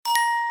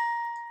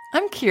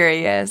I'm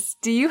curious,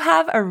 do you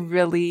have a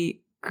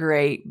really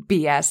great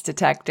BS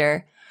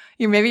detector?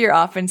 Maybe you're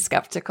often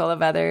skeptical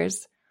of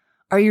others.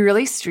 Are you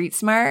really street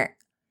smart?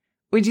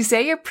 Would you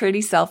say you're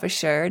pretty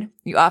self-assured?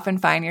 You often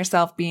find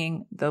yourself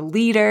being the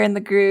leader in the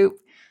group.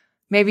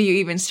 Maybe you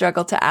even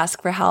struggle to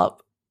ask for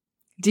help.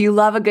 Do you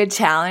love a good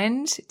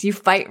challenge? Do you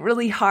fight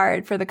really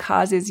hard for the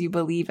causes you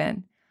believe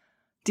in?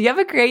 Do you have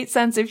a great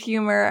sense of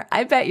humor?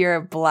 I bet you're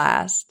a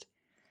blast.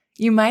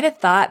 You might have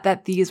thought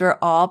that these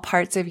were all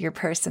parts of your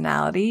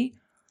personality,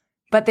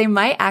 but they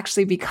might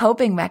actually be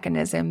coping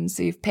mechanisms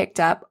you've picked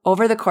up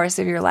over the course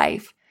of your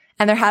life,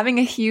 and they're having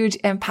a huge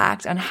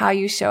impact on how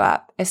you show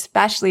up,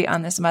 especially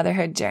on this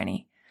motherhood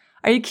journey.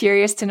 Are you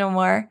curious to know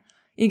more?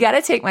 You got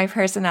to take my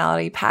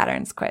personality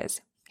patterns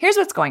quiz. Here's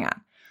what's going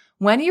on.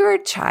 When you were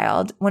a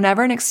child,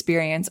 whenever an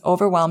experience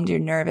overwhelmed your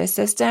nervous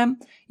system,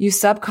 you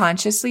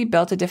subconsciously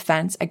built a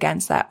defense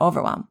against that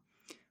overwhelm.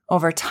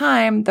 Over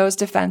time, those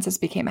defenses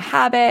became a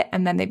habit,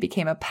 and then they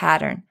became a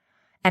pattern.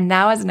 And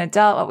now as an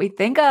adult, what we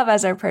think of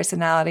as our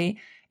personality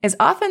is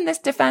often this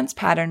defense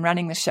pattern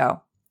running the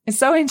show. It's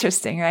so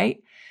interesting,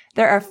 right?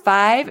 There are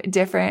 5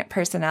 different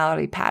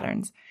personality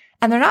patterns,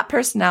 and they're not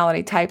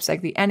personality types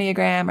like the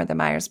Enneagram or the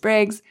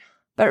Myers-Briggs,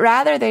 but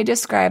rather they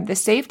describe the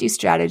safety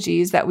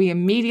strategies that we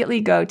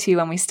immediately go to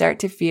when we start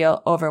to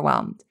feel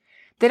overwhelmed.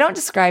 They don't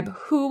describe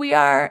who we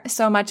are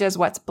so much as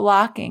what's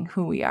blocking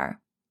who we are.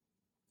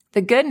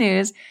 The good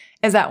news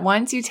is that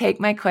once you take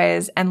my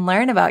quiz and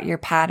learn about your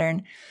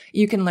pattern,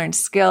 you can learn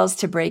skills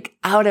to break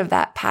out of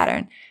that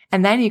pattern.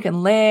 And then you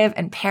can live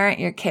and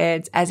parent your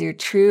kids as your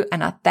true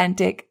and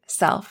authentic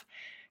self.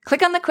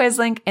 Click on the quiz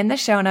link in the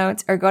show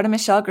notes or go to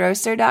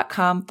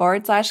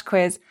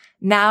michellegrosser.com/quiz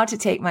now to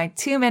take my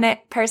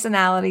 2-minute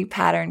personality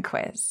pattern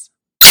quiz.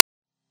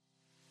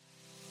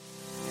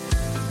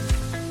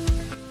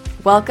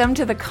 Welcome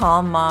to the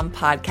Calm Mom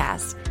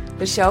Podcast,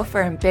 the show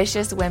for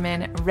ambitious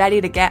women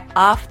ready to get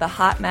off the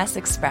hot mess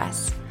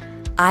express.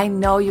 I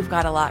know you've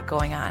got a lot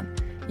going on.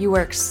 You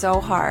work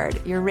so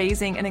hard, you're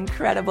raising an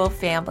incredible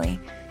family,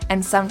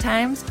 and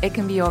sometimes it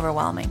can be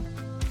overwhelming.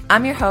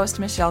 I'm your host,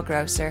 Michelle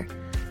Grosser.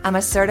 I'm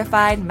a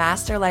certified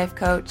master life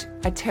coach,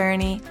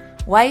 attorney,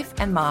 wife,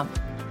 and mom.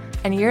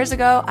 And years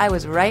ago, I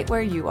was right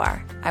where you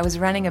are. I was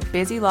running a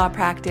busy law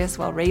practice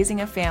while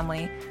raising a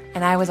family,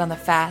 and I was on the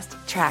fast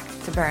track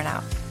to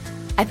burnout.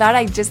 I thought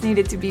I just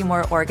needed to be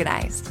more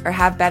organized or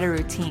have better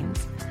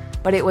routines,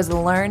 but it was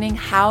learning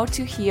how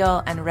to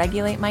heal and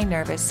regulate my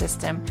nervous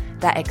system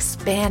that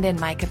expanded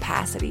my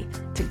capacity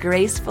to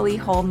gracefully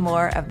hold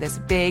more of this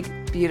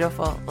big,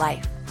 beautiful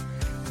life.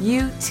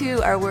 You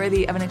too are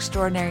worthy of an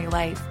extraordinary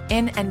life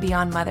in and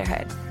beyond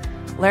motherhood.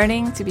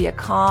 Learning to be a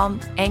calm,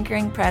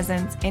 anchoring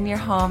presence in your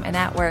home and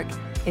at work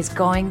is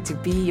going to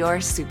be your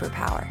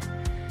superpower.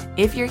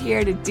 If you're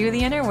here to do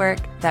the inner work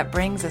that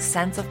brings a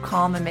sense of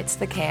calm amidst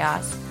the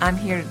chaos, I'm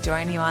here to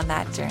join you on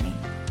that journey.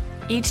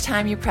 Each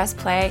time you press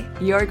play,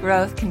 your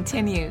growth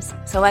continues.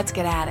 So let's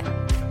get at it.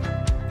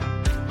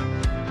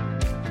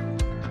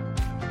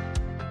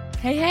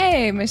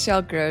 Hey,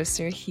 Michelle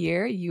Grosser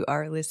here. You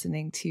are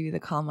listening to the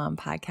Calm Mom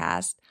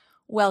Podcast.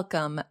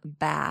 Welcome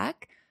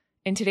back.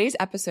 In today's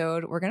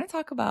episode, we're going to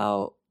talk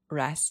about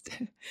rest.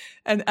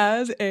 And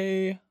as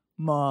a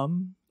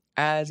mom,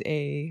 as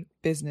a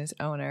business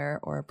owner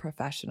or a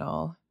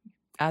professional,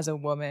 as a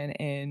woman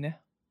in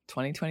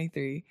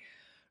 2023,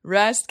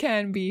 rest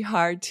can be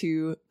hard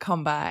to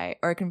come by,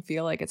 or it can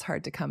feel like it's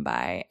hard to come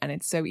by. And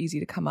it's so easy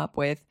to come up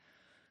with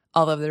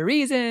all of the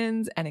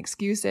reasons and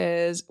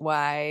excuses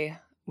why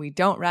we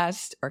don't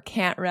rest or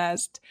can't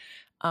rest.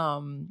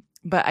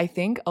 But I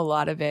think a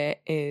lot of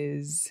it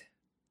is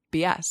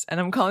BS, and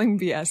I'm calling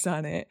BS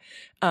on it.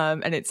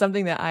 And it's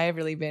something that I have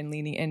really been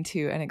leaning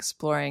into and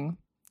exploring,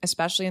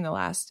 especially in the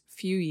last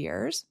few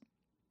years,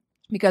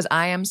 because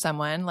I am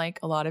someone like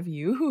a lot of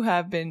you who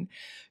have been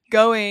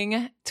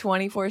going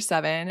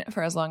 24/7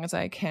 for as long as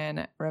I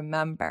can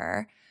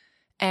remember.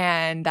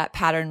 And that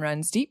pattern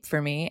runs deep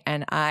for me.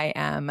 And I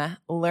am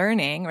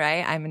learning,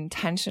 right? I'm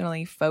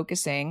intentionally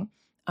focusing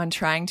on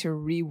trying to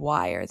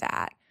rewire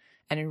that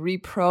and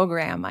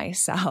reprogram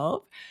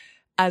myself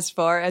as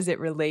far as it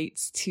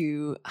relates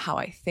to how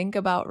I think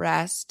about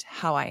rest,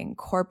 how I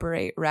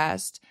incorporate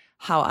rest,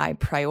 how I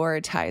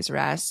prioritize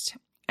rest.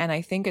 And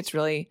I think it's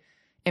really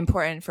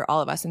important for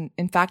all of us. And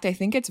in fact, I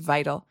think it's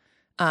vital.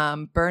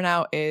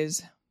 Burnout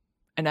is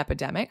an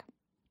epidemic.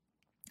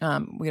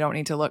 We don't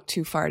need to look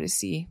too far to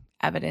see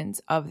evidence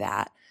of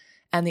that.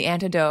 And the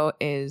antidote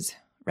is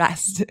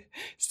rest.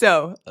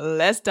 So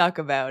let's talk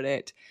about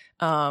it.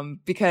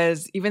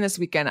 Because even this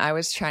weekend, I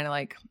was trying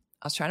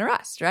to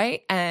rest,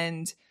 right?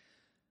 And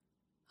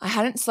I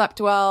hadn't slept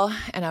well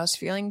and I was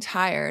feeling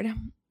tired.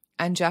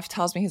 And Jeff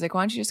tells me, he's like,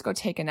 why don't you just go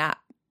take a nap?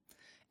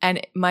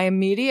 And my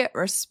immediate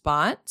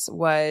response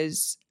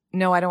was,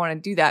 no, I don't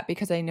want to do that,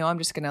 because I know I'm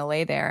just going to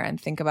lay there and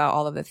think about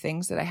all of the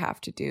things that I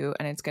have to do.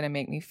 And it's going to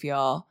make me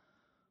feel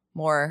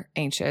more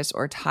anxious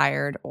or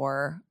tired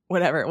or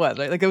whatever it was,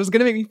 right? Like it was going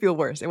to make me feel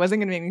worse. It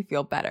wasn't going to make me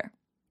feel better.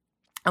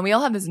 And we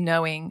all have this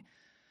knowing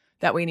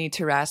that we need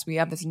to rest. We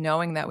have this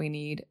knowing that we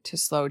need to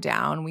slow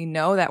down. We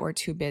know that we're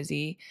too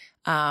busy.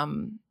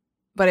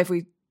 But if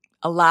we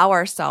allow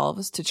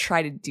ourselves to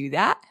try to do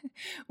that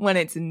when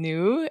it's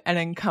new and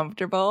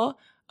uncomfortable,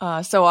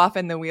 so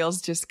often the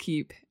wheels just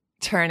keep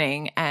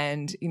turning,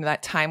 and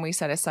that time we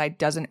set aside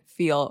doesn't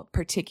feel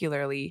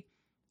particularly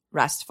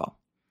restful,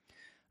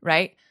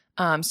 right?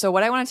 So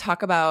what I want to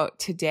talk about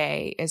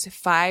today is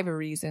 5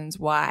 reasons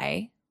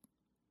why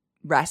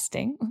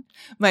resting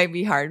might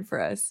be hard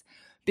for us,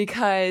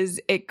 because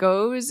it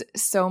goes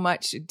so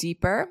much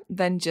deeper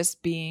than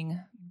just being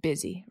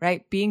busy,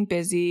 right? Being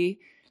busy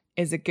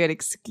is a good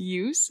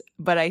excuse,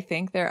 but I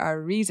think there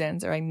are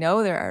reasons, or I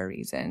know there are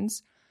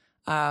reasons,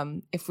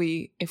 if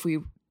we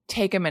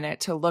take a minute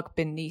to look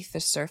beneath the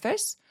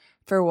surface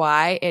for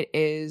why it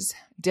is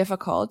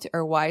difficult,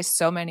 or why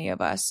so many of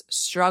us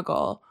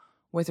struggle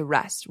with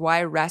rest,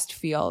 why rest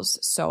feels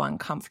so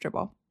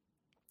uncomfortable.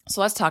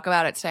 So let's talk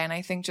about it today. And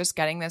I think just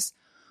getting this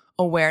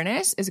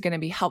awareness is going to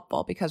be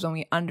helpful, because when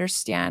we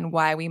understand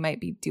why we might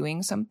be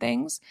doing some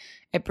things,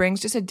 it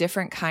brings just a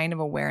different kind of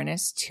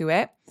awareness to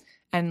it.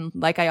 And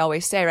like I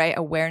always say, right,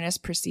 awareness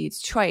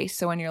precedes choice.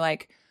 So when you're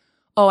like,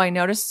 oh, I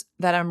notice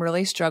that I'm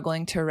really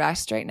struggling to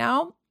rest right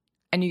now,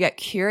 and you get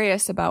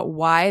curious about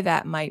why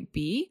that might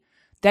be,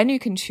 then you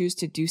can choose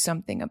to do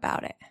something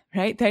about it,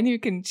 right? Then you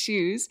can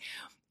choose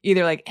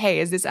either like, hey,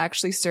 is this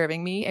actually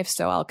serving me? If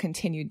so, I'll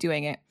continue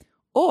doing it.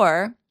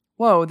 Or,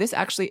 whoa, this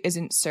actually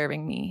isn't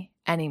serving me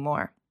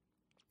anymore.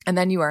 And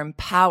then you are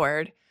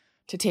empowered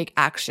to take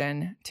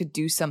action to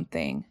do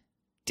something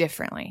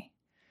differently.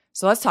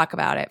 So let's talk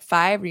about it.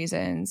 5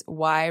 reasons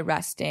why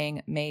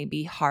resting may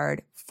be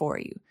hard for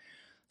you.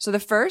 So the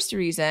first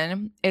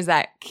reason is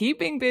that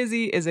keeping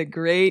busy is a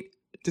great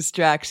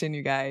distraction,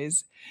 you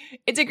guys.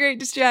 It's a great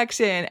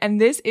distraction. And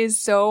this is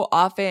so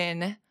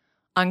often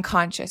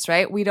unconscious,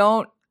 right? We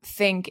don't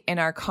think in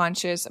our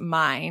conscious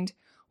mind,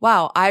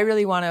 wow, I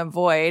really want to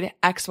avoid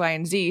X, Y,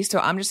 and Z, so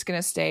I'm just going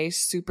to stay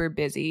super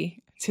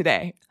busy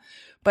today.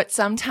 But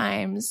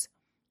sometimes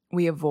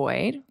we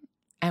avoid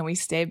and we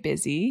stay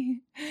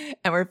busy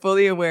and we're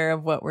fully aware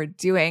of what we're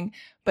doing.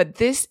 But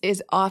this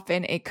is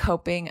often a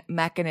coping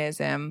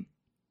mechanism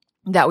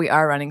that we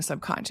are running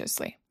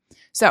subconsciously.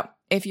 So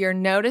if you're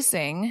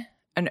noticing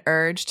an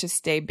urge to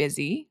stay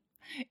busy,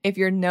 if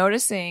you're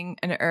noticing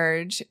an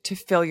urge to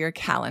fill your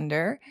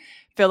calendar,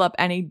 fill up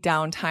any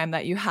downtime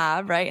that you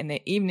have, right? In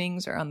the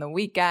evenings or on the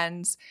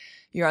weekends,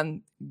 you're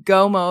on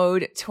go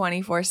mode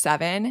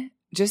 24/7,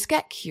 just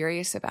get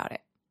curious about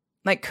it.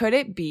 Like, could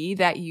it be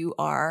that you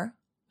are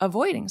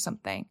avoiding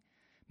something?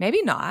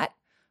 Maybe not,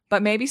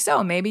 but maybe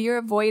so. Maybe you're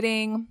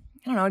avoiding,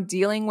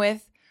 dealing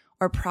with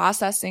or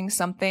processing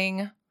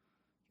something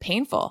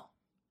painful,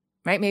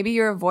 right? Maybe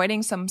you're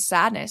avoiding some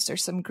sadness or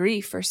some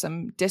grief or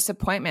some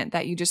disappointment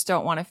that you just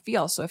don't want to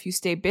feel. So if you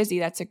stay busy,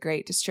 that's a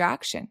great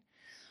distraction.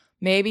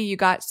 Maybe you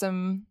got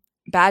some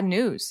bad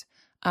news.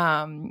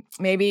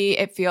 Maybe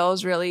it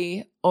feels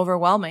really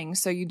overwhelming.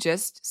 So you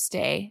just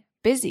stay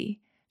busy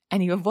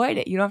and you avoid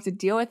it. You don't have to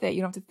deal with it.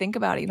 You don't have to think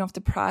about it. You don't have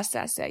to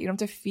process it. You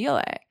don't have to feel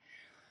it.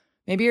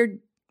 Maybe you're,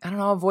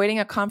 avoiding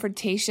a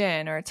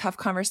confrontation or a tough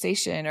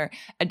conversation or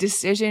a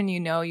decision you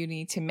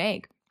need to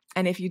make.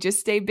 And if you just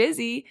stay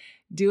busy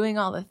doing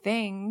all the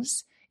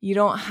things, you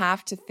don't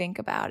have to think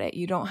about it.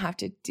 You don't have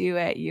to do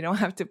it. You don't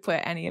have to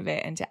put any of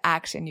it into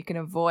action. You can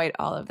avoid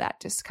all of that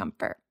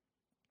discomfort.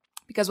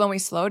 Because when we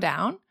slow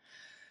down,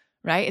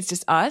 right, it's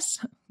just us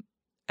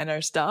and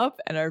our stuff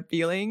and our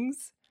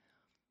feelings,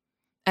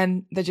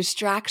 and the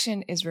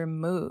distraction is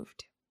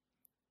removed.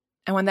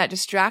 And when that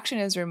distraction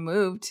is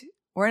removed,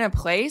 we're in a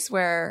place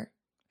where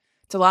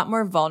it's a lot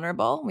more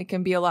vulnerable. We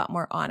can be a lot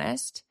more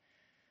honest.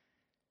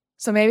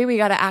 So maybe we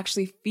got to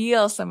actually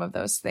feel some of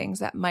those things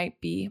that might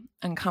be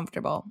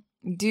uncomfortable.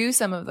 Do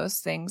some of those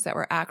things that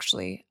we're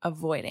actually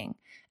avoiding.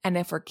 And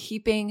if we're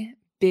keeping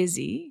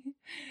busy,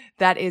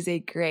 that is a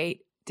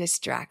great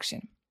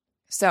distraction.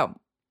 So,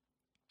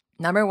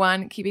 number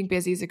 1, keeping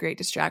busy is a great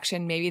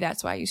distraction. Maybe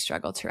that's why you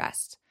struggle to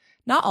rest.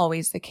 Not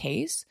always the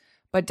case,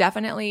 but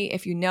definitely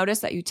if you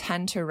notice that you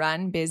tend to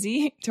run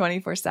busy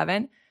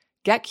 24/7,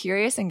 get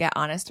curious and get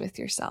honest with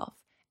yourself.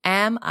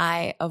 Am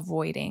I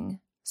avoiding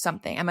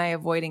something? Am I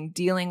avoiding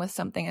dealing with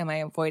something? Am I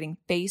avoiding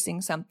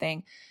facing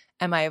something?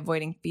 Am I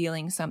avoiding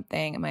feeling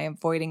something? Am I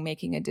avoiding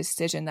making a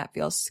decision that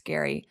feels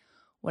scary?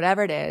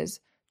 Whatever it is,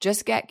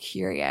 just get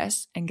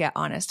curious and get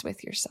honest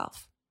with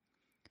yourself.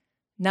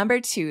 Number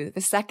 2,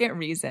 the second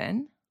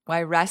reason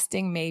why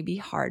resting may be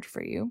hard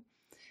for you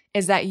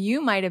is that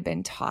you might have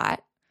been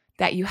taught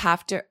that you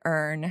have to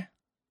earn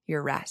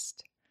your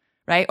rest,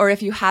 right? Or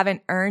if you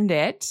haven't earned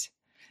it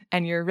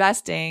and you're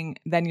resting,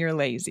 then you're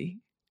lazy.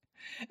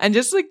 And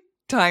just like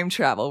time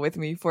travel with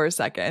me for a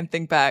second and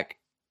think back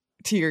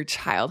to your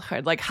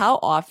childhood. Like, how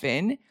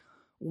often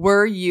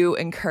were you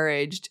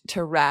encouraged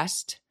to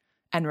rest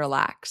and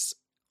relax?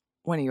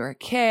 When you were a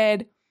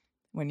kid,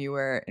 when you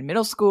were in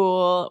middle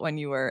school, when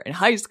you were in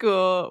high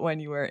school, when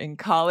you were in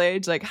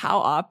college? Like, how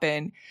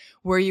often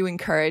were you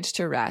encouraged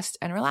to rest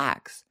and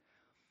relax?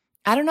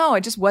 I don't know.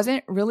 It just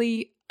wasn't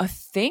really a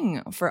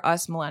thing for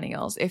us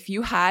millennials. If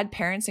you had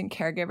parents and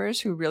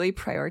caregivers who really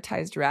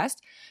prioritized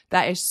rest,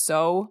 that is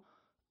so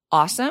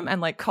awesome,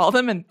 and like call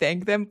them and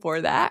thank them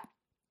for that.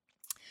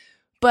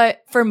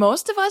 But for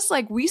most of us,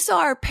 like we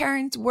saw our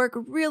parents work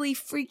really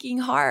freaking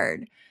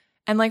hard.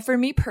 And like for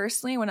me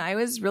personally, when I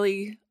was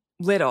really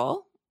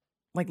little,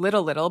 like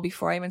little,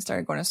 before I even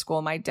started going to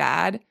school, my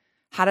dad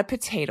had a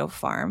potato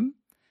farm.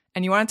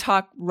 And you want to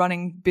talk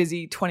running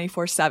busy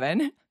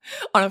 24/7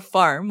 on a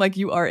farm, like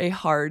you are a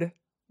hard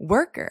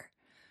worker.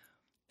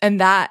 And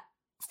that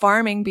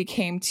farming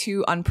became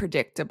too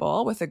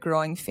unpredictable with a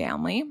growing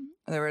family.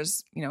 There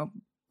was,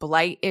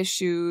 blight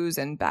issues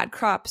and bad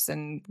crops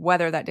and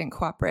weather that didn't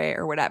cooperate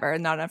or whatever,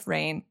 not enough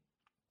rain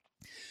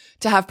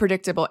to have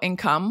predictable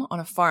income on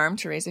a farm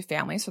to raise a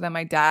family. So then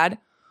my dad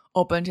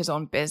opened his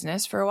own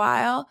business for a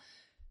while.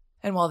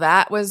 And while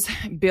that was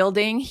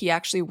building, he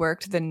actually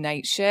worked the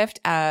night shift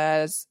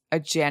as a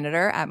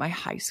janitor at my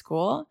high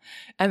school.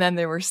 And then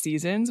there were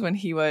seasons when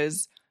he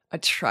was a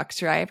truck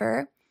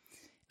driver.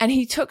 And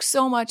he took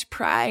so much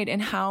pride in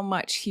how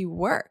much he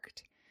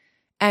worked.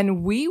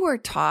 And we were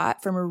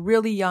taught from a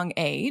really young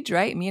age,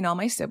 right? Me and all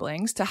my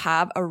siblings, to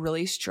have a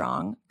really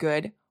strong,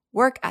 good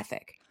work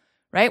ethic,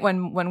 right?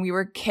 When we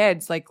were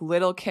kids, like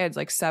little kids,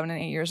 like 7 and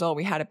 8 years old,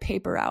 we had a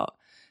paper out.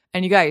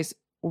 And you guys,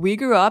 we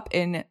grew up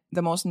in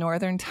the most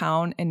northern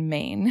town in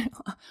Maine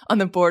on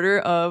the border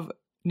of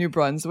New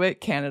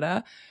Brunswick,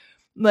 Canada.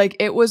 Like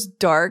it was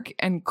dark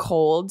and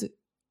cold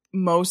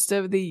most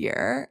of the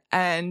year.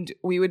 And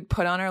we would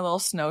put on our little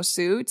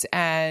snowsuits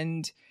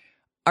and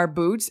our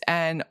boots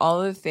and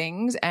all the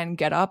things and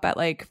get up at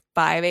like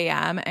 5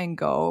 a.m. and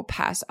go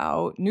pass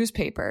out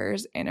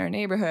newspapers in our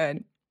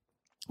neighborhood.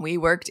 We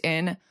worked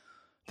in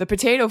the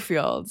potato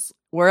fields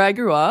where I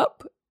grew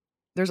up.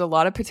 There's a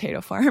lot of potato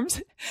farms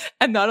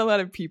and not a lot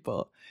of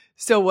people.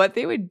 So what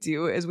they would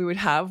do is we would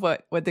have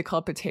what they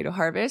call potato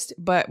harvest,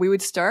 but we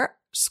would start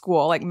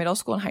school, like middle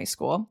school and high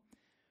school,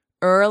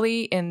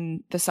 early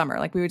in the summer.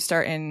 Like we would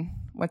start in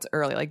what's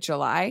early, like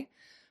July.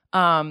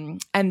 And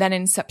then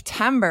in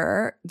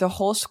September, the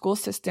whole school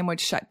system would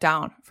shut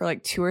down for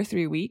like 2 or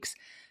 3 weeks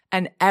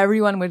and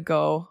everyone would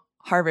go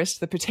harvest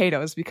the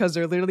potatoes because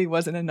there literally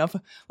wasn't enough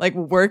like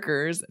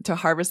workers to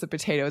harvest the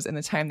potatoes in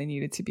the time they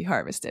needed to be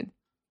harvested.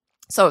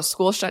 So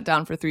school shut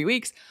down for 3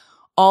 weeks.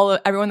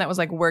 Everyone that was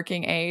like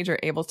working age or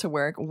able to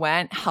work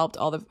went, helped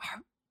all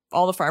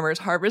the farmers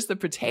harvest the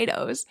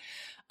potatoes.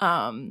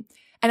 And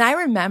I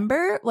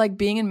remember like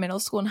being in middle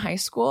school and high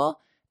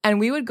school, and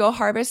we would go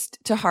harvest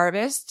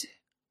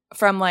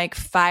from like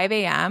 5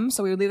 a.m.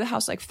 So we would leave the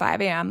house like 5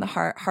 a.m. The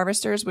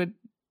harvesters would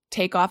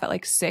take off at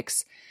like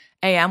 6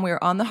 a.m. We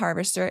were on the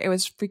harvester. It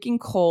was freaking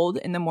cold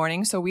in the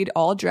morning. So we'd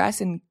all dress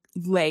in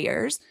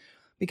layers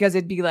because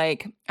it'd be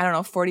like,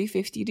 40,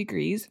 50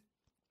 degrees.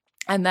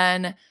 And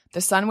then the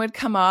sun would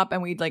come up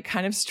and we'd like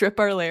kind of strip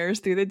our layers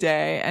through the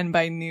day. And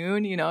by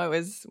noon, it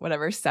was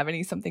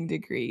 70 something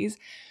degrees.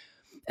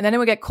 And then it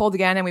would get cold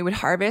again and we would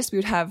harvest. We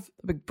would have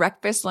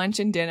breakfast, lunch,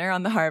 and dinner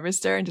on the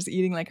harvester and just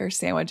eating like our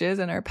sandwiches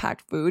and our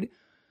packed food.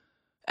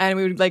 And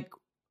we would like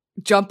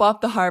jump off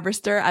the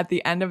harvester at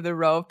the end of the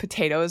row of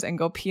potatoes and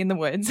go pee in the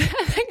woods and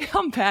then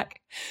come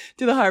back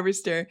to the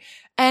harvester.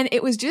 And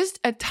it was just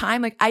a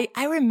time like I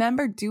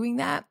remember doing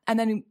that. And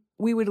then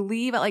we would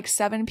leave at like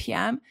 7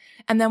 p.m.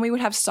 and then we would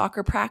have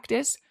soccer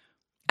practice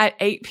at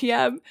 8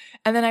 p.m.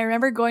 And then I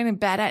remember going to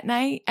bed at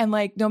night and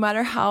like no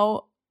matter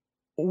how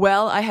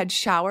well I had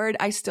showered,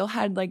 I still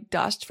had like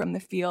dust from the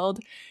field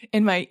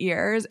in my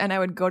ears. And I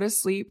would go to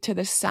sleep to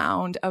the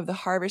sound of the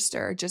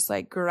harvester just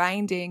like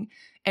grinding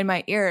in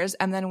my ears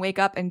and then wake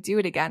up and do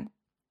it again.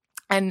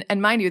 And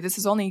mind you, this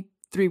is only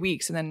 3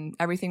 weeks and then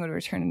everything would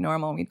return to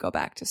normal and we'd go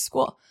back to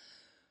school.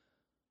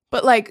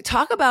 But like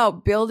talk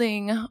about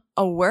building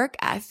a work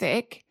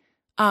ethic.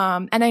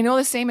 And I know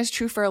the same is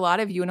true for a lot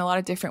of you in a lot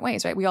of different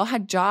ways, right? We all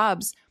had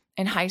jobs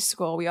in high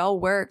school. We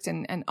all worked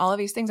and all of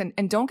these things.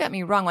 And don't get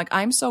me wrong, like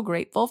I'm so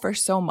grateful for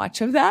so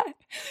much of that.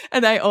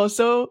 And I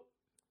also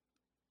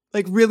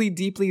like really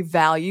deeply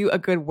value a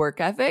good work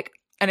ethic.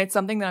 And it's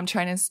something that I'm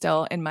trying to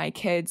instill in my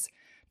kids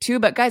too.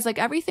 But guys, like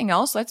everything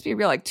else, let's be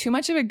real, like too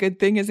much of a good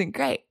thing isn't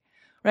great,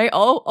 right?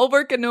 All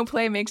work and no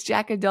play makes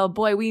Jack a dull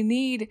boy. We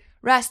need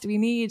rest. We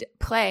need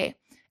play.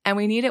 And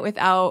we need it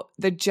without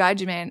the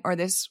judgment or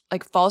this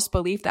like false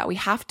belief that we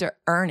have to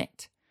earn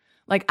it.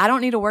 Like I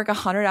don't need to work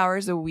 100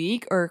 hours a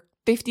week or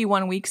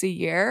 51 weeks a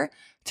year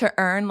to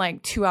earn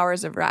like 2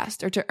 hours of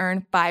rest or to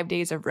earn 5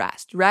 days of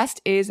rest.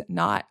 Rest is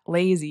not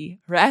lazy.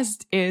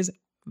 Rest is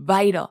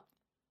vital.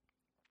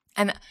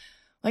 And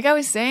like I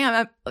was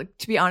saying,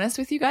 to be honest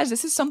with you guys,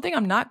 this is something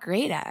I'm not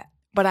great at,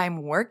 but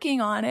I'm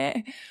working on it,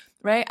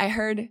 right? I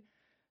heard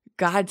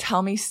God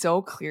tell me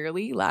so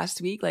clearly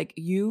last week, like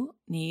you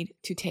need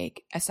to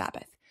take a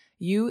Sabbath.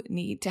 You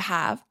need to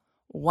have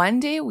 1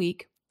 day a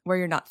week where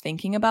you're not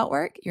thinking about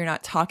work, you're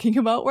not talking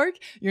about work,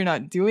 you're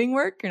not doing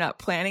work, you're not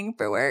planning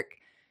for work.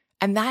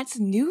 And that's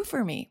new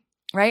for me,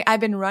 right? I've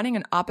been running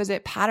an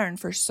opposite pattern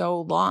for so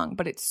long,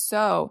 but it's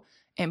so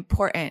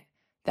important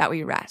that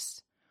we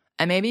rest.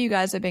 And maybe you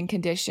guys have been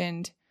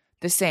conditioned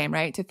the same,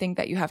 right? To think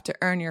that you have to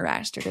earn your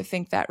rest or to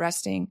think that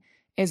resting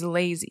is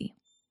lazy.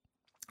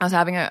 I was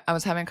having a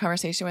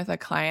conversation with a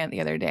client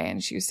the other day,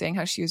 and she was saying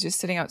how she was just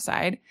sitting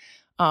outside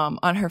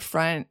on her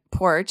front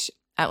porch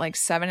at like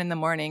 7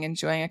 a.m.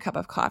 enjoying a cup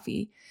of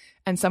coffee.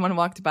 And someone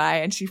walked by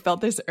and she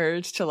felt this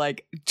urge to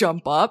like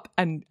jump up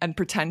and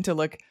pretend to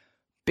look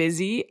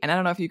busy. And I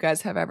don't know if you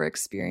guys have ever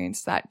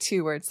experienced that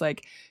too, where it's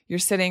like you're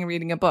sitting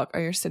reading a book, or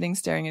you're sitting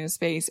staring into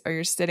space, or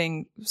you're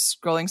sitting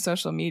scrolling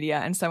social media,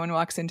 and someone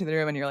walks into the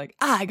room and you're like,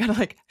 I gotta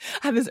like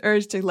have this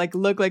urge to like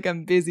look like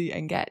I'm busy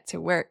and get to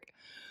work.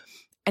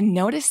 And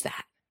notice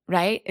that,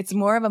 right? It's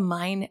more of a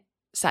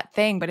mindset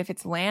thing, but if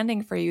it's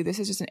landing for you, this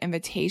is just an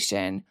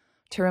invitation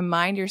to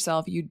remind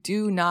yourself you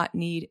do not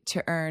need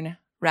to earn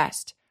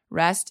rest.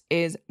 Rest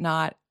is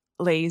not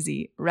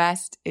lazy.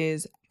 Rest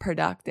is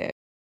productive.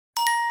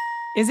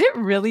 Is it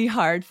really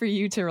hard for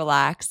you to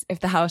relax if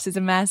the house is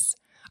a mess?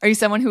 Are you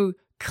someone who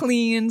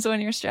cleans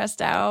when you're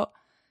stressed out?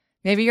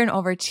 Maybe you're an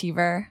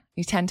overachiever.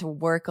 You tend to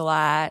work a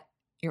lot.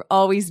 You're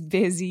always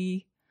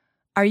busy.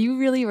 Are you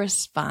really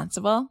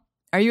responsible?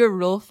 Are you a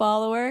rule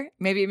follower?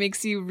 Maybe it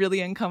makes you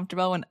really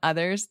uncomfortable when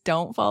others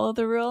don't follow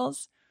the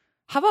rules.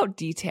 How about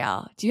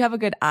detail? Do you have a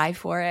good eye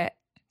for it?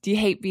 Do you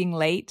hate being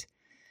late?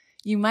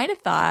 You might have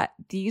thought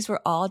these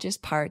were all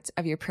just parts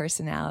of your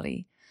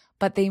personality,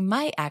 but they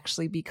might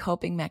actually be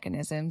coping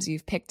mechanisms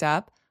you've picked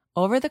up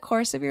over the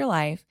course of your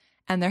life,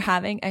 and they're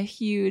having a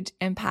huge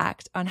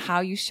impact on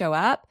how you show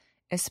up,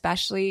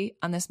 especially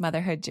on this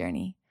motherhood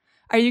journey.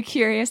 Are you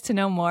curious to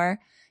know more?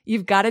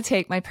 You've got to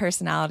take my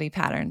personality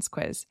patterns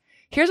quiz.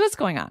 Here's what's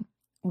going on.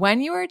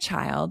 When you were a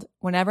child,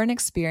 whenever an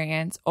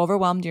experience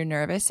overwhelmed your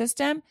nervous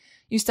system,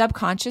 you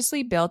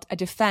subconsciously built a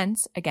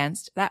defense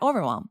against that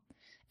overwhelm.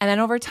 And then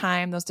over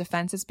time, those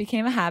defenses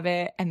became a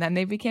habit, and then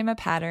they became a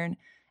pattern.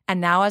 And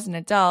now as an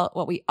adult,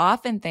 what we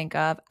often think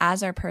of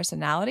as our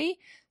personality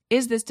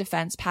is this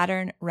defense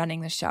pattern running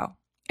the show.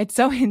 It's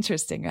so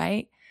interesting,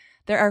 right?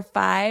 There are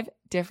 5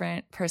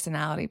 different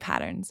personality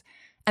patterns,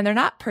 and they're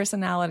not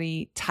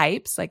personality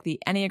types like the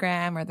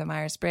Enneagram or the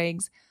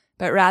Myers-Briggs,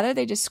 but rather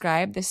they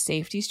describe the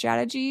safety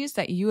strategies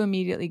that you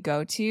immediately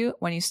go to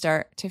when you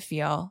start to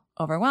feel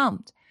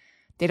overwhelmed.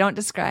 They don't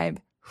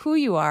describe who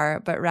you are,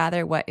 but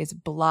rather what is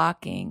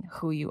blocking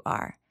who you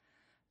are.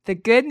 The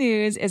good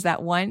news is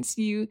that once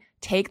you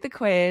take the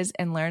quiz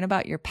and learn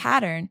about your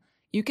pattern,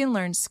 you can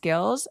learn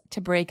skills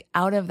to break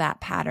out of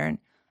that pattern,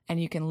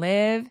 and you can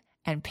live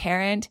and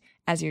parent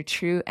as your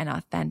true and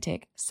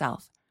authentic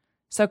self.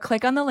 So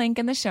click on the link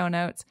in the show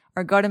notes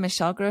or go to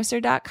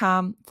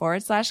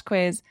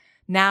michellegrosser.com/quiz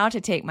now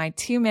to take my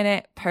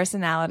 2-minute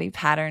personality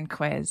pattern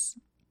quiz.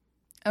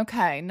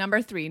 Okay,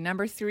 number 3.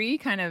 Number 3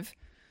 kind of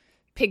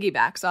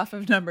piggybacks off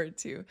of number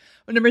 2.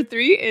 But number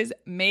 3 is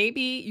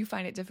maybe you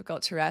find it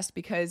difficult to rest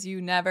because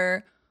you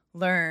never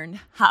learn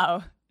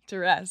how to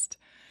rest.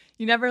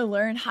 You never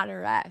learn how to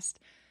rest.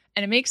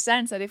 And it makes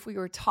sense that if we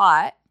were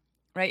taught,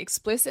 right,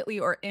 explicitly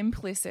or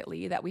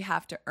implicitly that we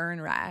have to earn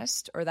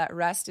rest or that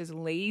rest is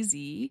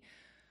lazy,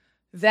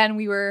 then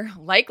we were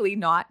likely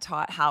not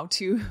taught how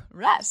to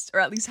rest, or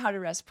at least how to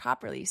rest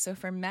properly. So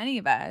for many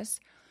of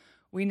us,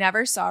 we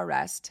never saw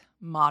rest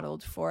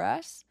modeled for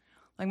us.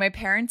 Like my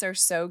parents are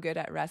so good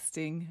at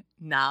resting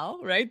now,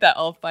 right? That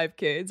all 5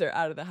 kids are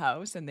out of the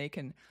house and they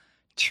can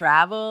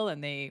travel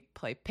and they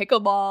play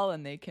pickleball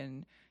and they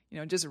can,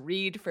 just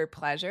read for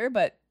pleasure.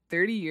 But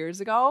 30 years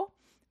ago,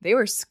 they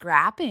were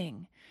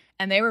scrapping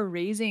and they were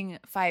raising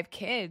 5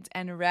 kids,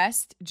 and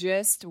rest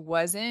just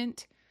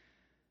wasn't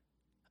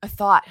a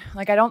thought.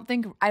 Like I don't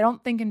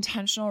think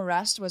intentional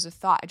rest was a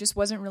thought. It just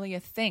wasn't really a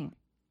thing.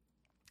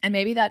 And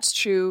maybe that's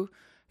true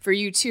for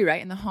you too,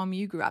 right? In the home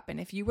you grew up in.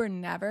 If you were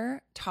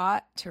never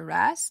taught to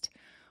rest,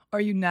 or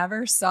you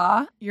never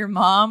saw your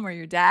mom or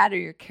your dad or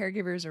your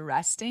caregivers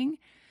resting,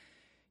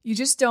 you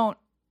just don't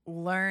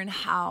learn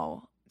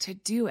how to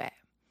do it.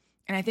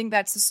 And I think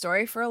that's the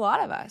story for a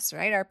lot of us,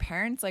 right? Our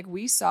parents, like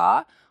we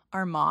saw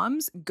our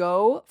moms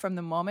go from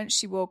the moment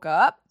she woke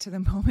up to the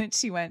moment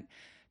she went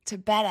to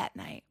bed at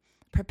night,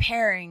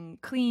 preparing,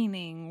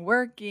 cleaning,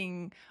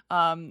 working,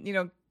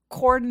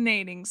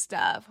 coordinating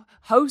stuff,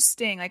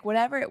 hosting, like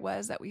whatever it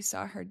was that we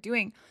saw her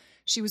doing,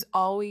 she was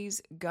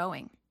always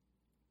going.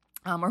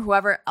 Or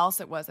whoever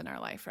else it was in our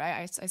life,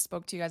 right? I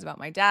spoke to you guys about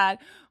my dad,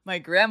 my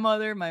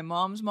grandmother, my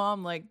mom's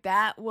mom. Like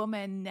that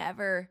woman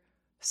never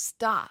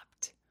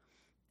stopped.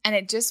 And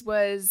it just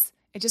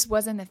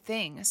wasn't a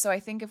thing. So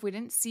I think if we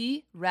didn't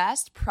see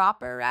rest,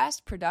 proper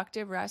rest,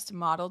 productive rest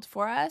modeled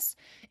for us,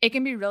 it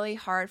can be really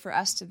hard for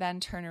us to then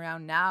turn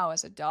around now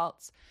as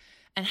adults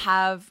and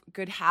have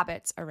good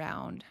habits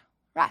around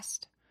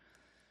rest.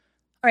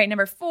 All right,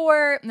 number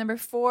four, the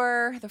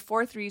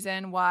 4th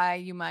reason why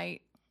you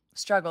might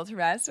struggle to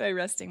rest, why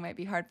resting might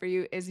be hard for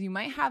you, is you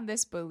might have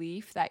this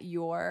belief that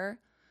your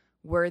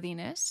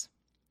worthiness,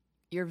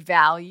 your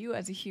value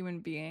as a human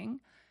being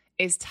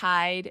is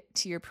tied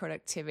to your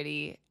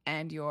productivity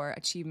and your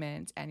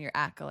achievements and your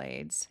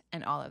accolades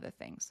and all of the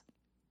things.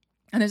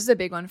 And this is a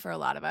big one for a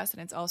lot of us,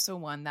 and it's also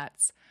one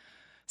that's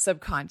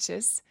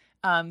subconscious.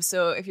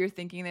 So if you're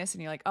thinking this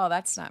and you're like, oh,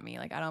 that's not me.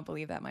 Like, I don't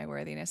believe that my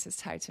worthiness is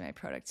tied to my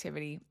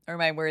productivity or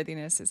my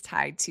worthiness is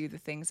tied to the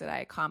things that I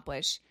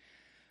accomplish.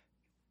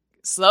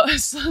 Slow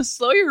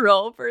your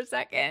roll for a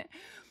second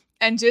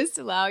and just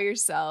allow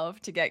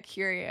yourself to get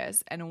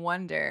curious and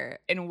wonder,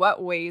 in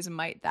what ways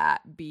might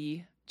that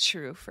be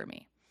true for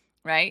me,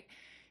 right?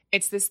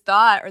 It's this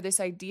thought or this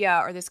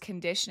idea or this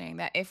conditioning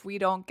that if we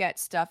don't get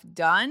stuff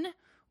done,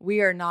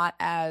 we are not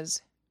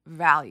as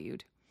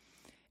valued.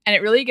 And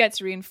it really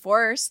gets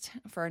reinforced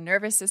for our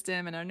nervous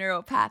system and our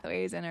neural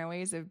pathways and our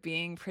ways of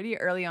being pretty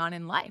early on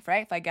in life,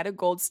 right? If I get a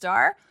gold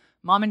star,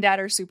 mom and dad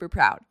are super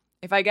proud.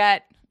 If I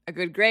get a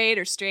good grade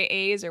or straight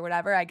A's or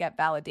whatever, I get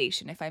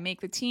validation. If I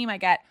make the team, I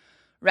get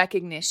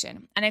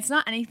recognition. And it's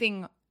not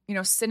anything,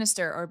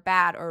 sinister or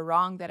bad or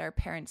wrong that our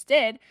parents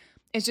did.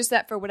 It's just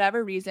that for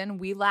whatever reason,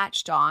 we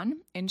latched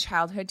on in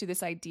childhood to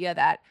this idea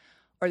that,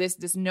 or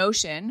this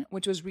notion,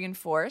 which was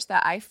reinforced,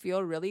 that I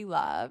feel really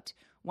loved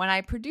when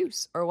I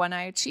produce or when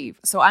I achieve.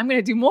 So I'm going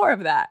to do more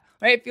of that,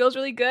 right? It feels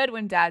really good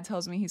when dad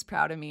tells me he's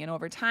proud of me. And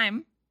over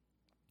time,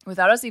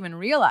 without us even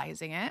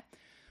realizing it,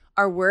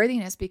 our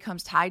worthiness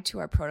becomes tied to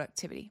our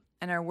productivity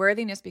and our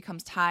worthiness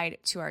becomes tied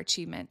to our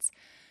achievements.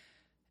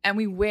 And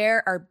we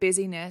wear our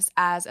busyness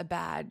as a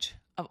badge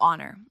of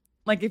honor.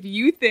 Like if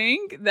you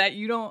think that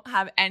you don't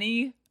have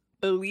any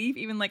belief,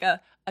 even like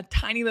a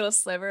tiny little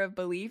sliver of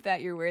belief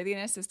that your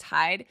worthiness is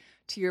tied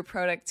to your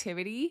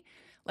productivity,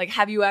 like,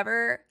 have you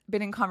ever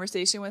been in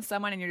conversation with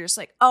someone and you're just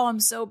like, oh, I'm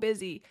so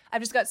busy.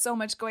 I've just got so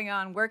much going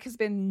on. Work has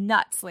been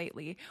nuts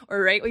lately.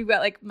 Or, right, we've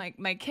got like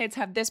my kids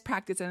have this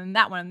practice and then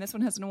that one, and this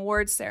one has an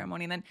awards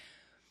ceremony. And then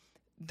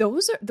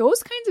those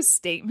kinds of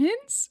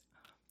statements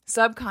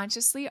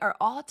subconsciously are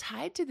all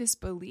tied to this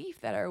belief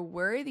that our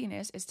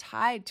worthiness is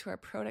tied to our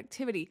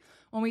productivity.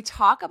 When we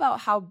talk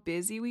about how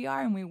busy we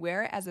are and we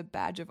wear it as a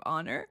badge of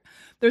honor,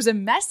 there's a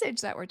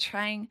message that we're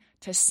trying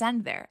to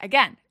send there.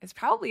 Again, it's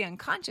probably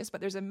unconscious, but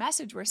there's a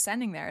message we're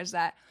sending there is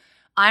that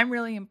I'm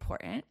really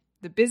important.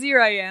 The busier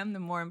I am, the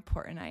more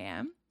important I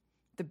am.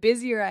 The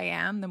busier I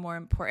am, the more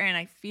important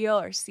I feel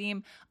or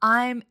seem.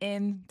 I'm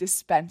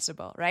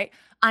indispensable, right?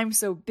 I'm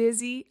so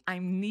busy.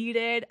 I'm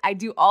needed. I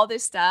do all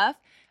this stuff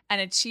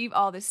and achieve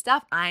all this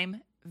stuff.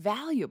 I'm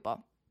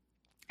valuable.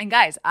 And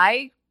guys,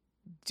 I've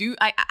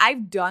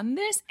done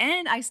this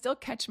and I still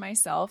catch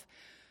myself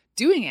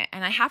doing it.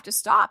 And I have to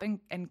stop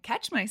and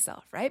catch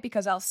myself, right?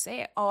 Because I'll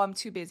say, oh, I'm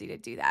too busy to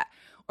do that.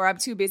 Or I'm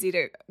too busy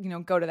to,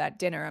 go to that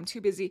dinner. I'm too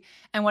busy.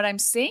 And what I'm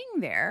saying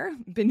there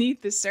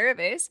beneath the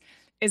surface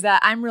is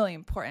that I'm really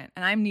important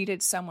and I'm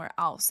needed somewhere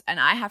else. And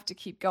I have to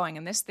keep going.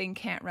 And this thing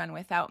can't run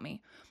without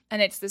me.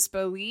 And it's this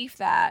belief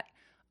that,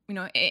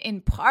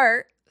 in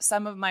part,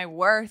 some of my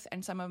worth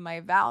and some of my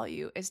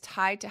value is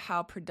tied to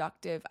how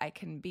productive I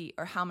can be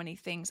or how many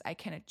things I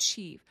can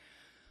achieve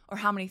or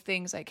how many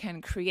things I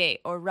can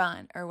create or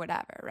run or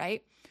whatever,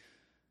 right?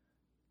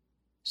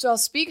 So I'll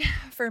speak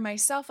for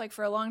myself, like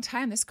for a long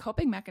time, this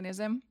coping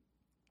mechanism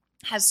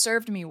has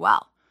served me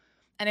well.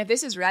 And if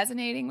this is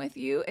resonating with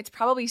you, it's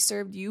probably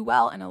served you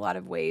well in a lot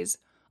of ways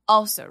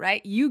also,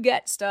 right? You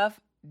get stuff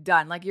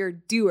done, like you're a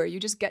doer, you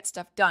just get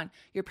stuff done.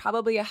 You're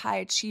probably a high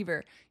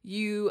achiever.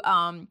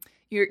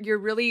 You're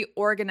really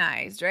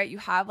organized, right? You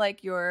have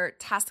like your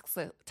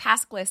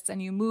task lists and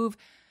you move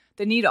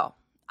the needle.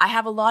 I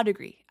have a law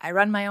degree. I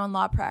run my own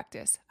law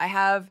practice. I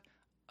have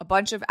a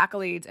bunch of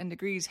accolades and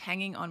degrees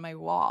hanging on my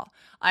wall.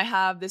 I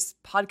have this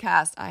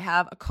podcast. I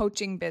have a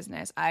coaching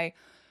business. I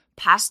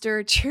pastor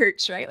a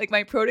church, right? Like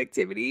my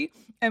productivity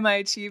and my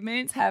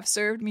achievements have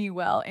served me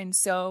well in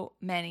so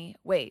many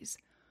ways.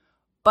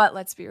 But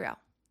let's be real.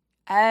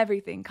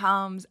 Everything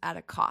comes at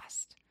a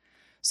cost.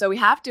 So we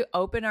have to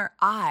open our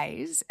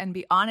eyes and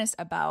be honest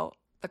about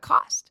the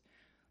cost.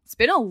 It's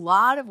been a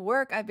lot of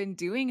work I've been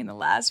doing in the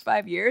last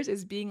 5 years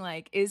is being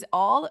like, is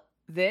all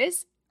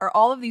this or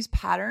all of these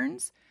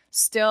patterns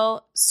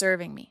still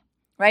serving me,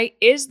 right?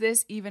 Is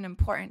this even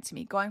important to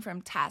me? Going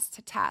from task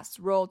to task,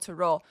 role to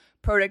role,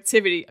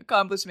 productivity,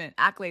 accomplishment,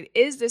 accolade.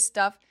 Is this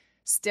stuff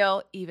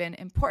still even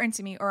important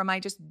to me? Or am I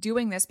just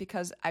doing this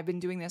because I've been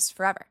doing this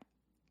forever,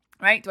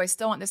 right? Do I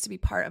still want this to be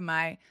part of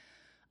my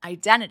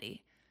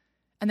identity?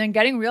 And then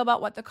getting real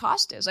about what the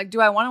cost is. Like, do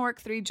I want to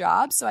work 3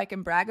 jobs so I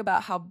can brag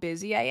about how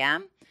busy I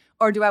am?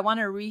 Or do I want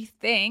to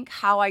rethink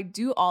how I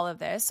do all of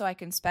this so I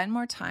can spend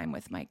more time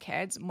with my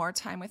kids, more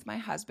time with my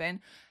husband,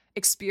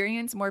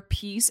 experience more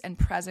peace and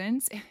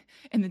presence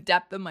in the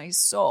depth of my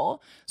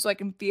soul so I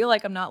can feel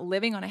like I'm not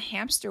living on a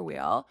hamster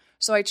wheel.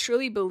 So I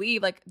truly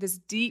believe like this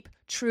deep,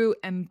 true,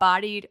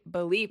 embodied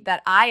belief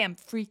that I am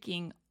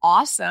freaking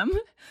awesome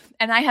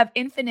and I have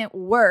infinite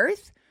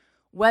worth,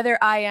 whether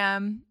I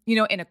am,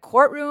 in a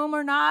courtroom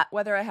or not,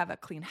 whether I have a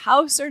clean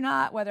house or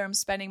not, whether I'm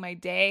spending my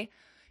day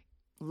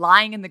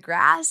lying in the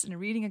grass and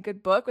reading a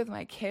good book with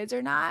my kids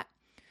or not.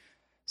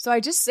 So I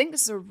just think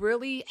this is a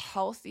really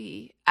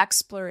healthy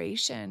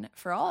exploration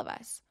for all of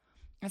us.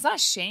 It's not a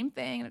shame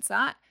thing. And it's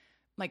not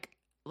like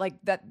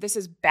that this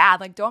is bad.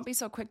 Like, don't be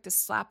so quick to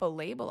slap a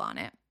label on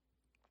it.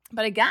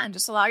 But again,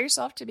 just allow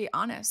yourself to be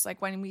honest.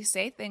 Like when we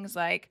say things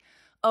like,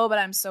 oh, but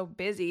I'm so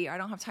busy, or I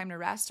don't have time to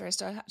rest, or I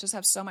still just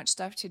have so much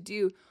stuff to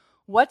do.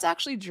 What's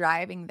actually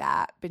driving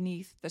that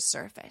beneath the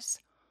surface?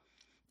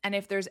 And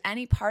if there's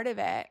any part of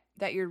it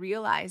that you're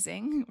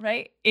realizing,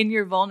 right, in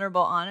your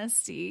vulnerable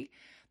honesty,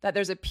 that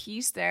there's a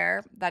piece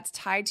there that's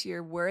tied to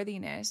your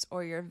worthiness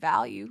or your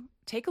value,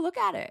 take a look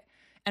at it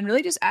and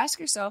really just ask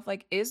yourself,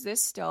 like, is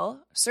this still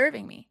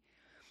serving me?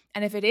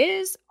 And if it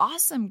is,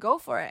 awesome, go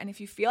for it. And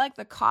if you feel like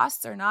the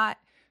costs are not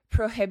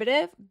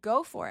prohibitive,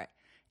 go for it.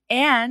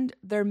 And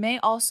there may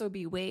also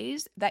be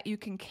ways that you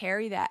can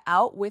carry that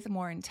out with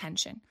more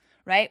intention,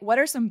 right? What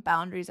are some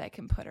boundaries I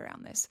can put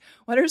around this?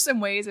 What are some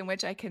ways in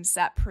which I can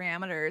set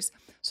parameters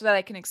so that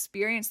I can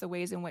experience the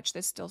ways in which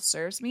this still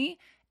serves me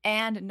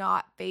and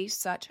not face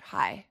such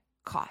high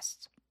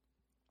costs?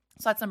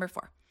 So that's number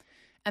 4.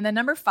 And then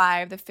number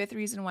 5, the 5th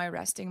reason why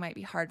resting might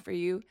be hard for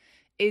you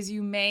is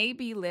you may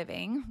be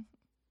living,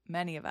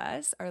 many of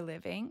us are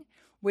living,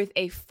 with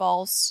a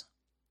false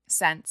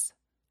sense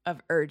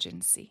of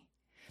urgency.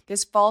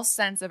 This false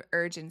sense of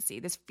urgency,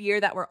 this fear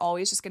that we're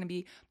always just going to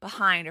be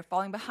behind or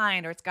falling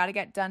behind, or it's got to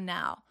get done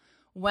now.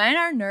 When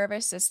our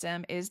nervous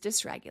system is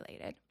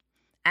dysregulated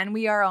and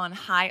we are on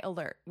high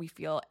alert, we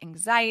feel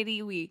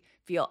anxiety, we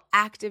feel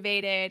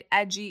activated,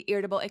 edgy,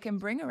 irritable, it can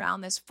bring around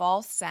this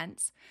false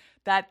sense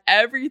that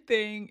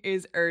everything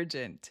is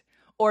urgent,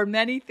 or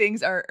many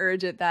things are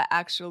urgent that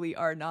actually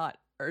are not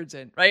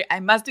urgent, right? I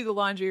must do the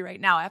laundry right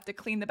now. I have to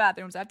clean the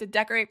bathrooms. I have to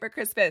decorate for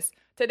Christmas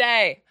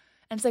today.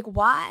 And it's like,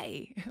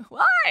 why?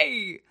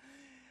 Why?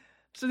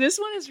 So this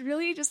one is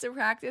really just a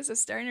practice of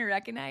starting to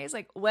recognize,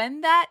 like,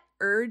 when that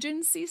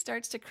urgency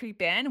starts to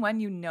creep in, when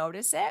you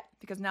notice it,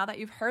 because now that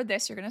you've heard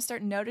this, you're going to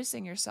start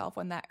noticing yourself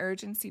when that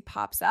urgency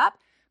pops up.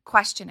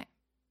 Question it.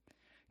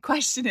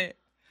 Question it.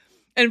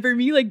 And for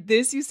me, like,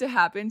 this used to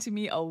happen to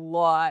me a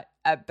lot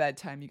at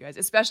bedtime, you guys,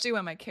 especially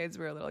when my kids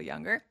were a little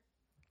younger.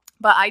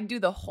 But I do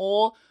the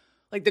whole,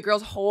 like, the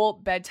girls' whole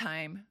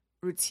bedtime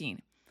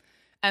routine.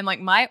 And like,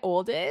 my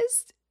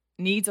oldest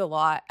needs a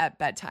lot at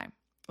bedtime.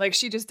 Like,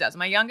 she just does.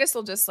 My youngest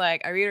will just,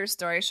 like, I read her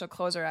story, she'll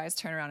close her eyes,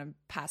 turn around and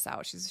pass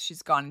out.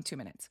 She's gone in 2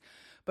 minutes.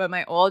 But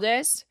my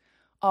oldest,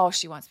 oh,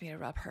 she wants me to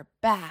rub her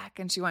back,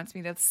 and she wants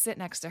me to sit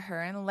next to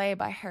her and lay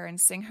by her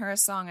and sing her a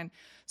song and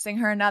sing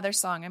her another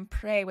song and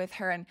pray with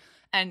her.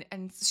 And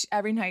she,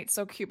 every night,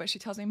 so cute, but she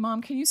tells me,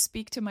 Mom, can you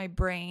speak to my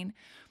brain?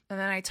 And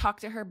then I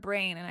talk to her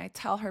brain and I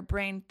tell her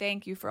brain,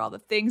 thank you for all the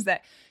things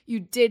that you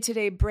did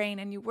today, brain.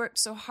 And you worked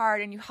so hard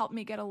and you helped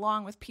me get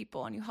along with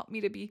people and you helped me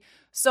to be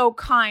so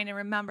kind and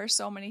remember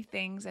so many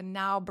things. And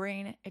now,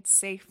 brain, it's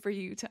safe for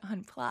you to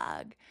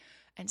unplug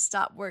and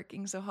stop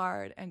working so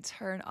hard and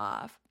turn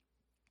off.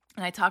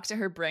 And I talk to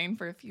her brain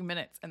for a few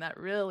minutes, and that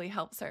really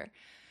helps her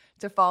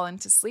to fall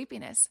into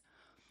sleepiness.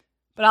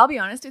 But I'll be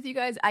honest with you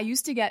guys, I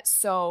used to get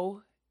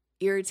so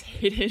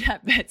irritated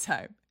at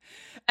bedtime.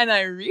 And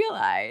I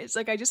realized,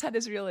 like, I just had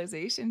this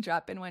realization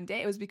drop in one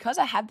day. It was because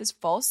I had this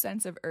false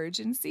sense of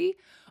urgency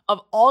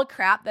of all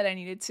crap that I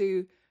needed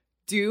to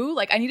do.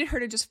 Like, I needed her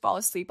to just fall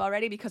asleep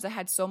already because I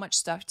had so much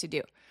stuff to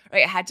do,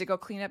 right? I had to go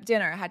clean up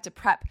dinner. I had to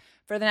prep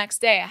for the next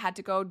day. I had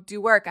to go do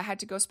work. I had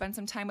to go spend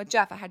some time with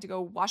Jeff. I had to go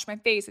wash my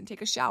face and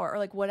take a shower, or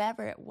like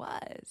whatever it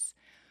was.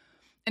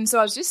 And so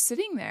I was just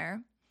sitting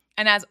there.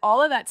 And as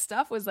all of that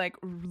stuff was like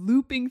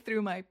looping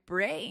through my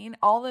brain,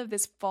 all of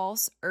this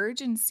false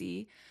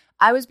urgency,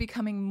 I was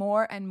becoming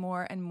more and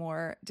more and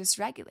more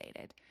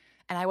dysregulated.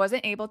 And I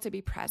wasn't able to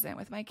be present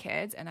with my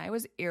kids, and I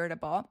was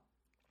irritable.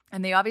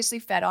 And they obviously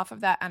fed off of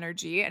that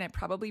energy, and it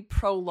probably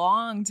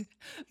prolonged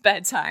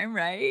bedtime,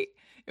 right?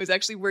 It was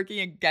actually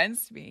working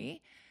against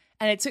me.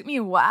 And it took me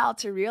a while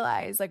to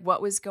realize like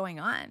what was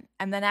going on,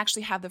 and then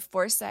actually have the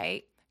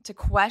foresight to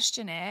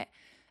question it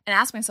and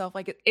ask myself,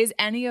 like, is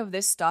any of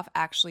this stuff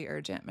actually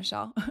urgent,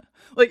 Michelle?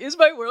 Like, is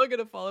my world going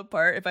to fall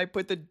apart if I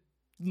put the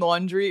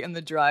laundry in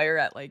the dryer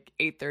at like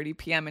 8:30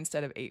 p.m.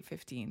 instead of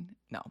 8:15?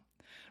 No.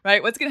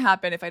 Right? What's going to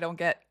happen if I don't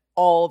get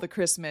all the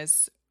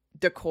Christmas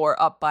decor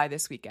up by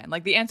this weekend?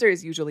 Like, the answer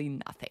is usually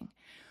nothing.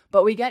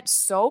 But we get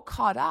so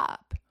caught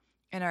up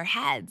in our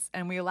heads,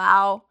 and we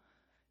allow,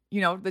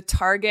 you know, the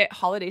Target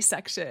holiday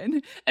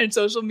section and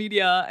social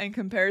media and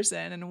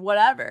comparison and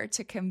whatever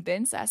to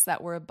convince us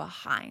that we're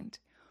behind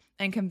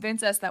and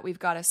convince us that we've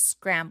got to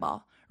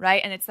scramble,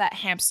 right? And it's that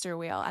hamster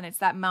wheel, and it's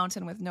that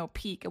mountain with no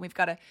peak, and we've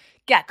got to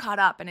get caught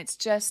up, and it's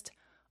just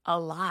a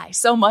lie.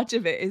 So much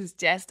of it is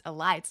just a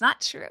lie. It's not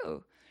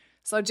true.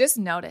 So just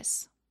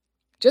notice.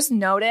 Just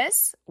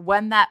notice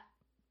when that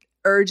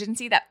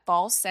urgency, that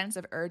false sense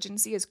of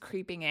urgency is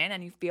creeping in,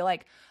 and you feel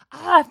like,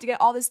 I have to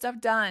get all this stuff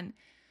done.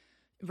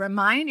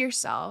 Remind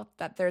yourself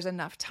that there's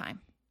enough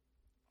time.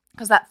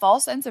 Because that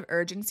false sense of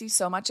urgency,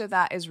 so much of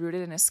that is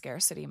rooted in a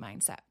scarcity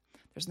mindset.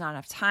 There's not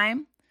enough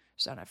time.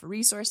 There's not enough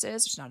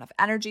resources. There's not enough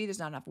energy. There's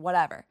not enough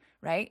whatever,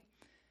 right?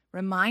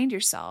 Remind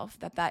yourself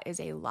that that is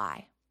a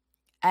lie.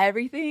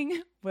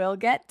 Everything will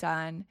get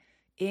done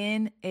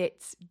in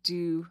its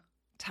due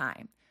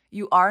time.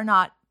 You are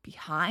not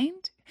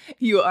behind.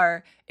 You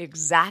are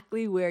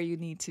exactly where you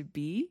need to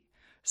be.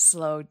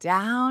 Slow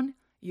down.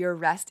 Your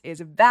rest is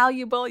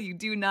valuable. You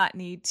do not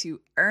need to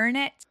earn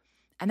it.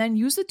 And then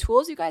use the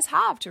tools you guys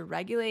have to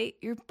regulate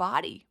your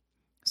body.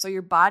 So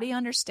your body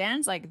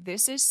understands like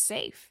this is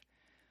safe.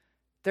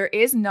 There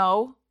is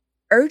no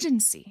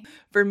urgency.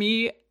 For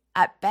me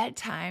at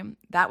bedtime,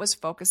 that was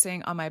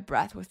focusing on my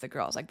breath with the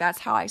girls. Like that's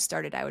how I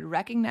started. I would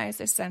recognize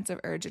this sense of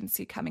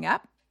urgency coming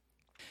up.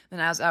 Then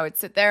as I would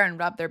sit there and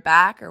rub their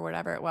back or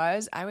whatever it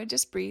was, I would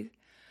just breathe.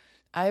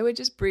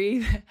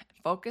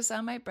 Focus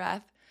on my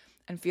breath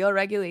and feel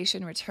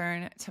regulation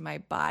return to my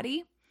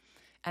body.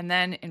 And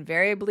then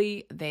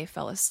invariably, they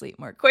fell asleep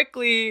more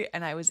quickly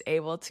and I was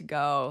able to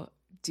go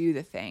do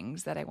the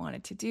things that I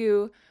wanted to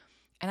do.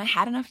 And I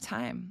had enough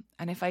time.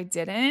 And if I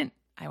didn't,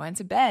 I went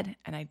to bed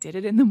and I did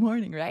it in the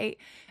morning, right?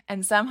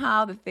 And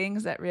somehow the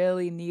things that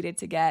really needed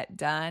to get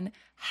done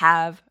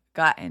have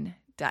gotten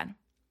done.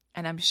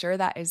 And I'm sure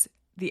that is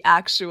the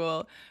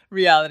actual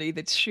reality,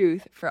 the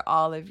truth for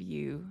all of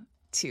you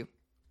too.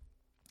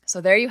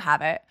 So there you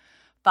have it.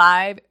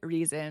 5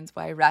 reasons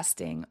why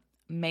resting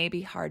may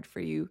be hard for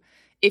you.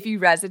 If you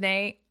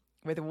resonate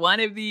with one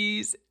of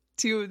these,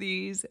 2 of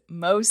these,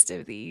 most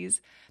of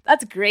these,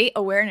 that's great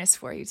awareness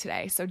for you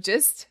today. So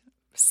just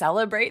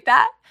celebrate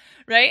that,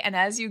 right? And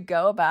as you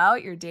go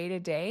about your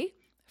day-to-day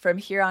from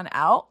here on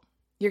out,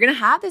 you're going to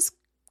have this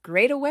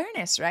great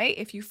awareness, right?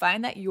 If you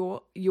find that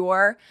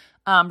you're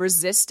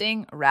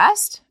resisting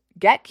rest,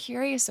 get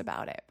curious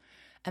about it.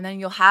 And then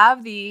you'll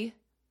have the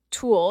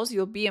tools,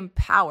 you'll be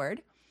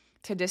empowered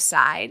to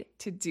decide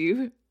to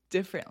do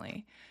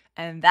differently.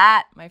 And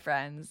that, my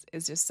friends,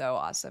 is just so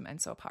awesome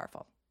and so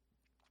powerful.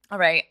 All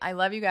right. I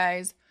love you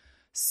guys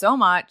so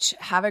much.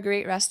 Have a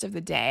great rest of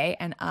the day,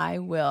 and I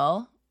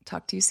will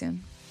talk to you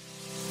soon.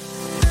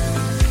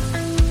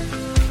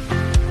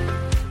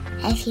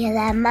 If you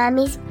love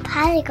Mommy's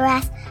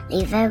Podcast,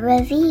 leave a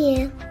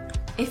review.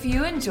 If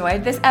you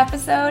enjoyed this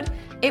episode,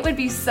 it would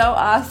be so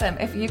awesome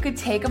if you could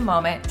take a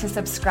moment to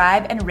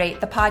subscribe and rate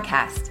the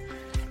podcast.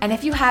 And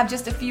if you have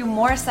just a few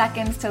more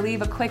seconds to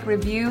leave a quick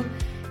review,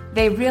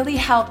 they really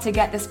help to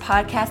get this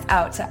podcast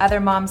out to other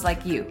moms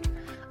like you.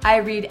 I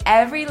read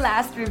every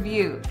last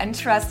review, and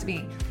trust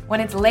me,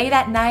 when it's late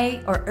at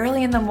night or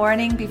early in the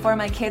morning before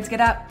my kids get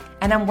up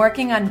and I'm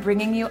working on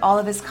bringing you all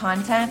of this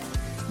content,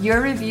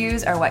 your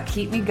reviews are what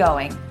keep me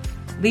going.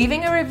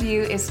 Leaving a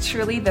review is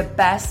truly the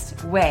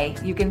best way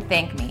you can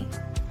thank me.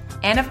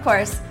 And of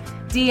course,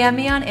 DM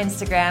me on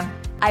Instagram.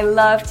 I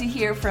love to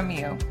hear from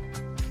you.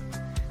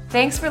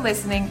 Thanks for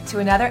listening to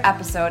another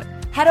episode.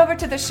 Head over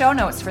to the show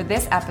notes for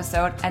this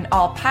episode and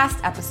all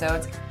past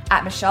episodes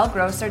at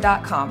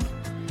michellegrosser.com,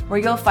 where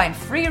you'll find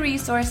free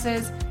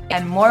resources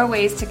and more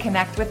ways to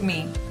connect with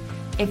me.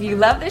 If you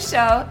love the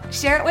show,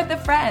 share it with a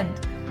friend.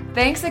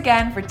 Thanks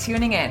again for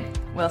tuning in.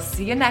 We'll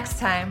see you next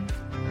time.